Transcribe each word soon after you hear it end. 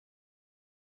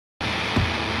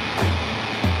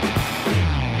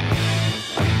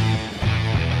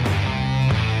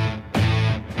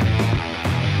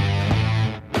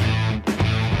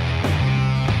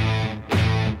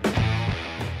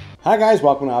Hi guys,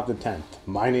 welcome to Off the 10th.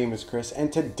 My name is Chris,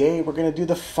 and today we're going to do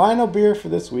the final beer for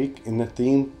this week in the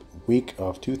theme week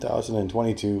of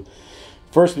 2022.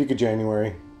 First week of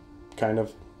January, kind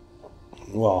of.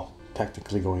 Well,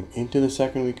 technically going into the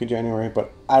second week of January,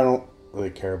 but I don't really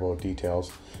care about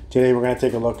details. Today we're going to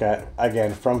take a look at,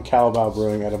 again, from Cowbell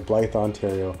Brewing out of Blythe,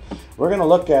 Ontario. We're going to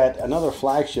look at another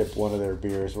flagship one of their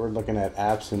beers. We're looking at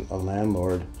Absent a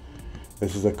Landlord.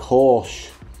 This is a Kolsch.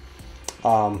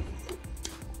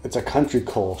 It's a country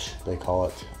Kolsch, they call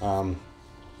it.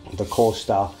 The Kolsch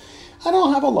style. I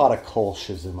don't have a lot of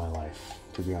Kolsches in my life,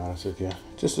 to be honest with you.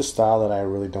 Just a style that I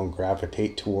really don't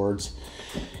gravitate towards,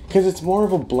 because it's more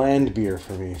of a bland beer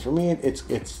for me. For me, it's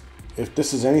if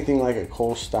this is anything like a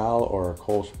Kolsch style or a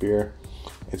Kolsch beer,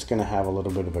 it's going to have a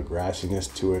little bit of a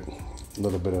grassiness to it, a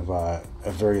little bit of a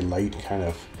very light kind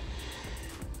of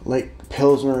like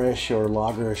Pilsner-ish or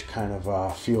lager-ish kind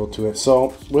of feel to it.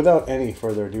 So without any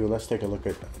further ado, let's take a look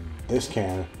at this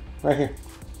can right here.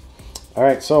 All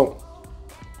right, so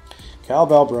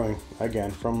Cowbell Brewing, again,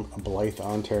 from Blythe,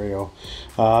 Ontario.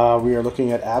 We are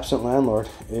looking at Absent Landlord.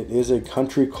 It is a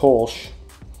country Kolsch.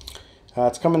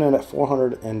 It's coming in at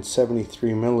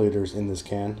 473 milliliters in this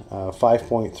can,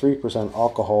 5.3%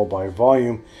 alcohol by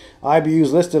volume.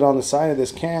 IBUs listed on the side of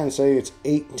this can say it's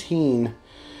 18,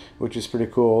 which is pretty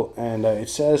cool. And it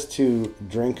says to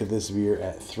drink this beer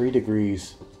at 3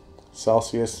 degrees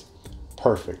Celsius.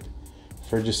 Perfect.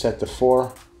 Fridge is set to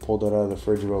 4. Pulled it out of the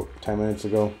fridge about 10 minutes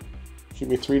ago. Should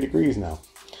be 3 degrees now.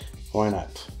 Why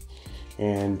not?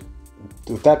 And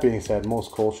with that being said, most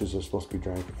Kolsches are supposed to be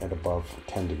drank at above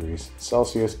 10 degrees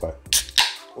Celsius, but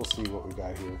we'll see what we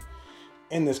got here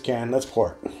in this can. Let's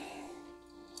pour it.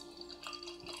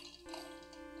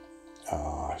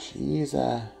 Oh, she's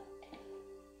a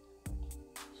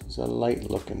light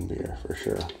looking beer for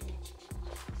sure.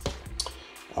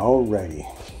 Alrighty.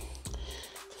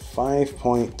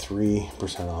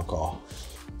 5.3% alcohol.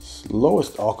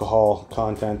 Lowest alcohol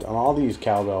content on all these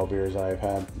Cowbell beers I've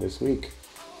had this week.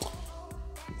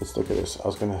 Let's look at this. I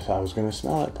was gonna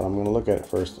smell it, but I'm gonna look at it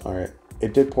first. All right,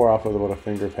 it did pour off with about a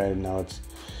finger head. Now it's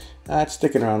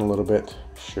sticking around a little bit.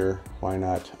 Sure, why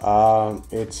not?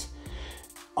 It's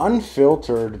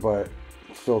unfiltered, but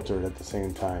filtered at the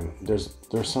same time. There's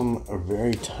some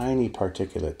very tiny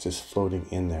particulates just floating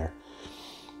in there.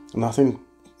 Nothing,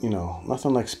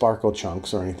 nothing like sparkle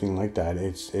chunks or anything like that.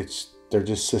 They're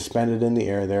just suspended in the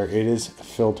air there. It is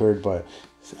filtered, but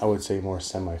I would say more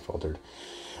semi-filtered.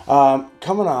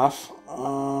 Coming off,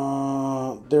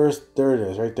 there it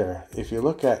is right there. If you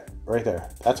look at right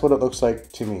there, that's what it looks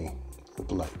like to me with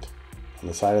the light on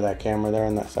the side of that camera there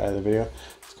on that side of the video.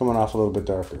 It's coming off a little bit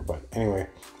darker, but anyway,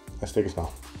 let's take a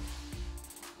smell.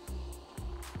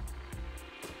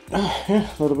 Yeah,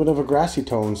 a little bit of a grassy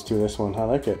tones to this one. I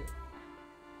like it.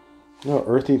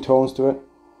 Earthy tones to it.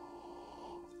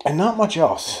 And not much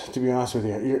else, to be honest with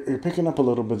you. You're picking up a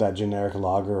little bit of that generic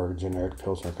lager or generic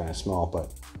Pilsner kind of smell,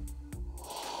 but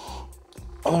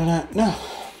other than that, no.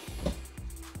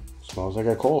 Smells like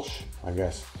a Kolsch, I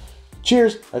guess.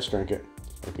 Cheers! Let's drink it.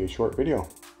 Might be a short video.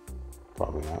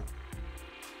 Probably not.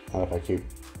 Not if I keep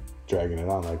dragging it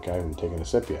on like I haven't taken a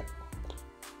sip yet.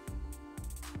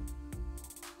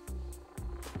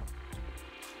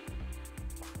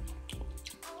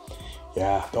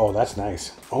 Yeah, oh, that's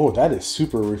nice. Oh, that is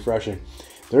super refreshing.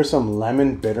 There's some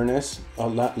lemon bitterness,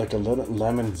 like a little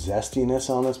lemon zestiness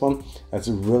on this one. That's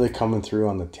really coming through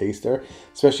on the taste there,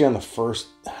 especially on the first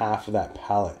half of that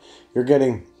palate. You're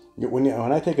getting, when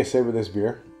I take a sip of this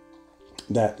beer,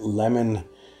 that lemon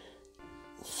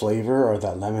flavor or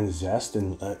that lemon zest,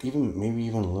 and maybe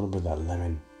even a little bit of that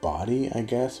lemon body, I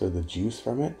guess, or the juice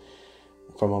from it,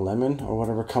 from a lemon or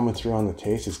whatever coming through on the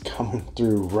taste is coming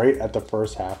through right at the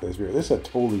first half of this beer. This is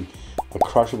totally a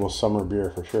crushable summer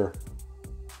beer for sure.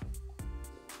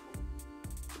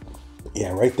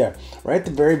 Yeah, right there. Right at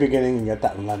the very beginning, you get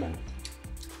that lemon.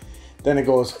 Then it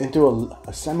goes into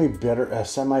a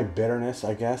semi-bitterness,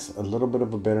 I guess. A little bit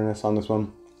of a bitterness on this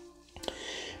one.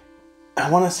 I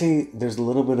want to say there's a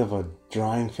little bit of a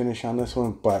drying finish on this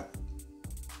one, but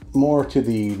more to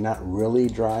the not really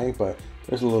dry, but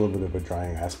there's a little bit of a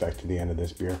drying aspect to the end of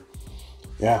this beer.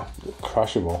 Yeah,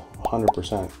 crushable,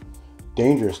 100%.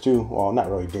 Dangerous too. Well, not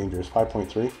really dangerous.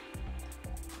 5.3.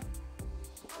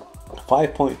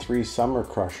 5.3 summer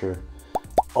crusher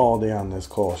all day on this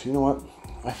Kolsch. You know what?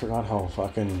 I forgot how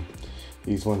fucking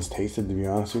these ones tasted, to be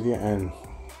honest with you, and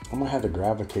I might have to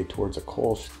gravitate towards a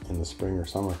Kolsch in the spring or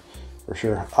summer for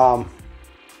sure.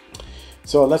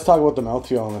 So let's talk about the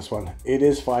mouthfeel on this one. It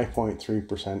is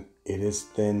 5.3%. It is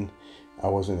thin. I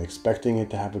wasn't expecting it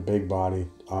to have a big body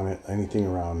on it, anything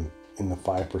around in the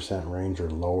 5% range or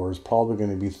lower. It's probably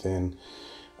going to be thin,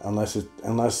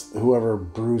 unless whoever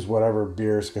brews whatever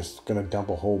beer is going to dump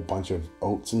a whole bunch of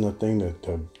oats in the thing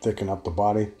to thicken up the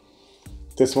body.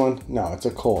 This one, no, it's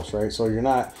a Kolsch, right? So you're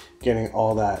not getting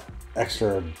all that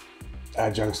extra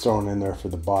adjuncts thrown in there for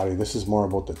the body. This is more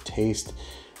about the taste,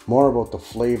 more about the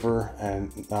flavor,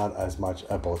 and not as much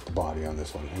about the body on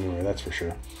this one. Anyway, that's for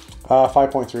sure.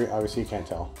 5.3, obviously you can't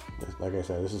tell. Like I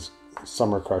said, this is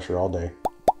Summer Crusher all day.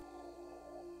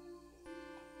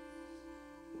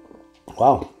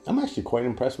 Wow, I'm actually quite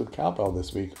impressed with Cowbell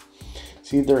this week.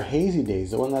 See, their Hazy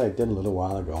Days, the one that I did a little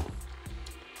while ago,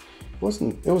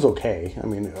 it was okay. I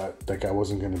mean, like, I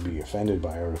wasn't going to be offended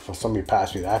by it. Or if somebody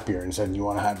passed me that beer and said, you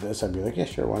want to have this? I'd be like, yeah,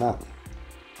 sure, why not?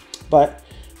 But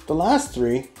the last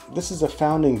three, this is a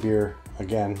founding beer.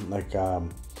 Again, like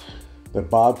the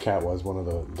Bobcat was one of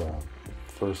the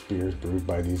first beers brewed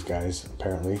by these guys,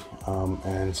 apparently.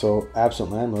 And so Absent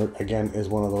Landlord, again, is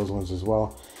one of those ones as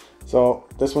well. So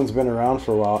this one's been around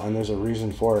for a while, and there's a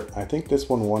reason for it. I think this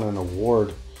one won an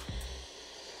award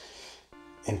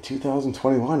in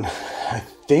 2021. I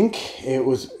think it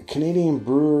was Canadian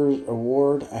Brewers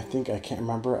Award. I can't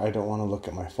remember. I don't want to look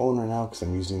at my phone right now because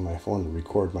I'm using my phone to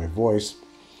record my voice.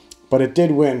 But it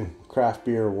did win Craft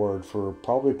Beer Award for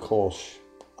probably Kolsch,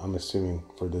 I'm assuming,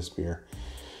 for this beer.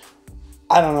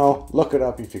 I don't know. Look it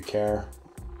up if you care.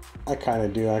 I kind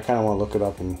of do. I kind of want to look it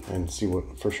up and see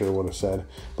what for sure what it said.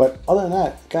 But other than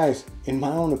that, guys, in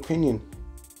my own opinion,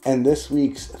 and this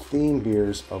week's theme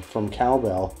beers from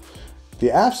Cowbell, the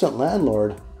Absent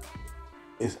Landlord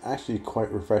is actually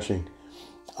quite refreshing.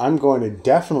 I'm going to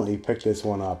definitely pick this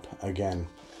one up again,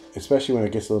 especially when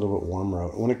it gets a little bit warmer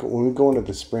out. When we go into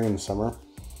the spring and the summer,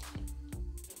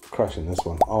 crushing this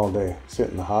one all day. Sit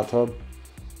in the hot tub,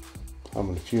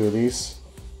 having a few of these,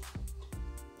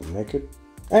 naked.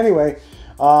 Anyway,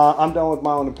 I'm done with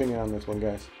my own opinion on this one,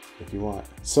 guys. If you want,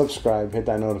 subscribe, hit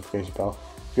that notification bell.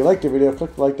 If you liked the video,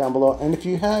 click the like down below. And if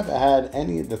you have had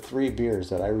any of the 3 beers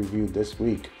that I reviewed this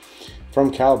week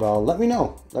from Cowbell, let me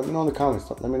know. Let me know in the comments.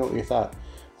 Let me know what you thought.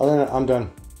 Other than that, I'm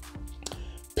done.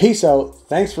 Peace out.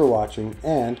 Thanks for watching.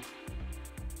 And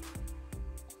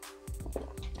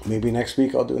maybe next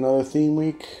week I'll do another theme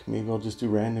week. Maybe I'll just do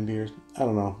random beers. I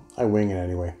don't know. I wing it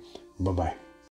anyway. Bye-bye.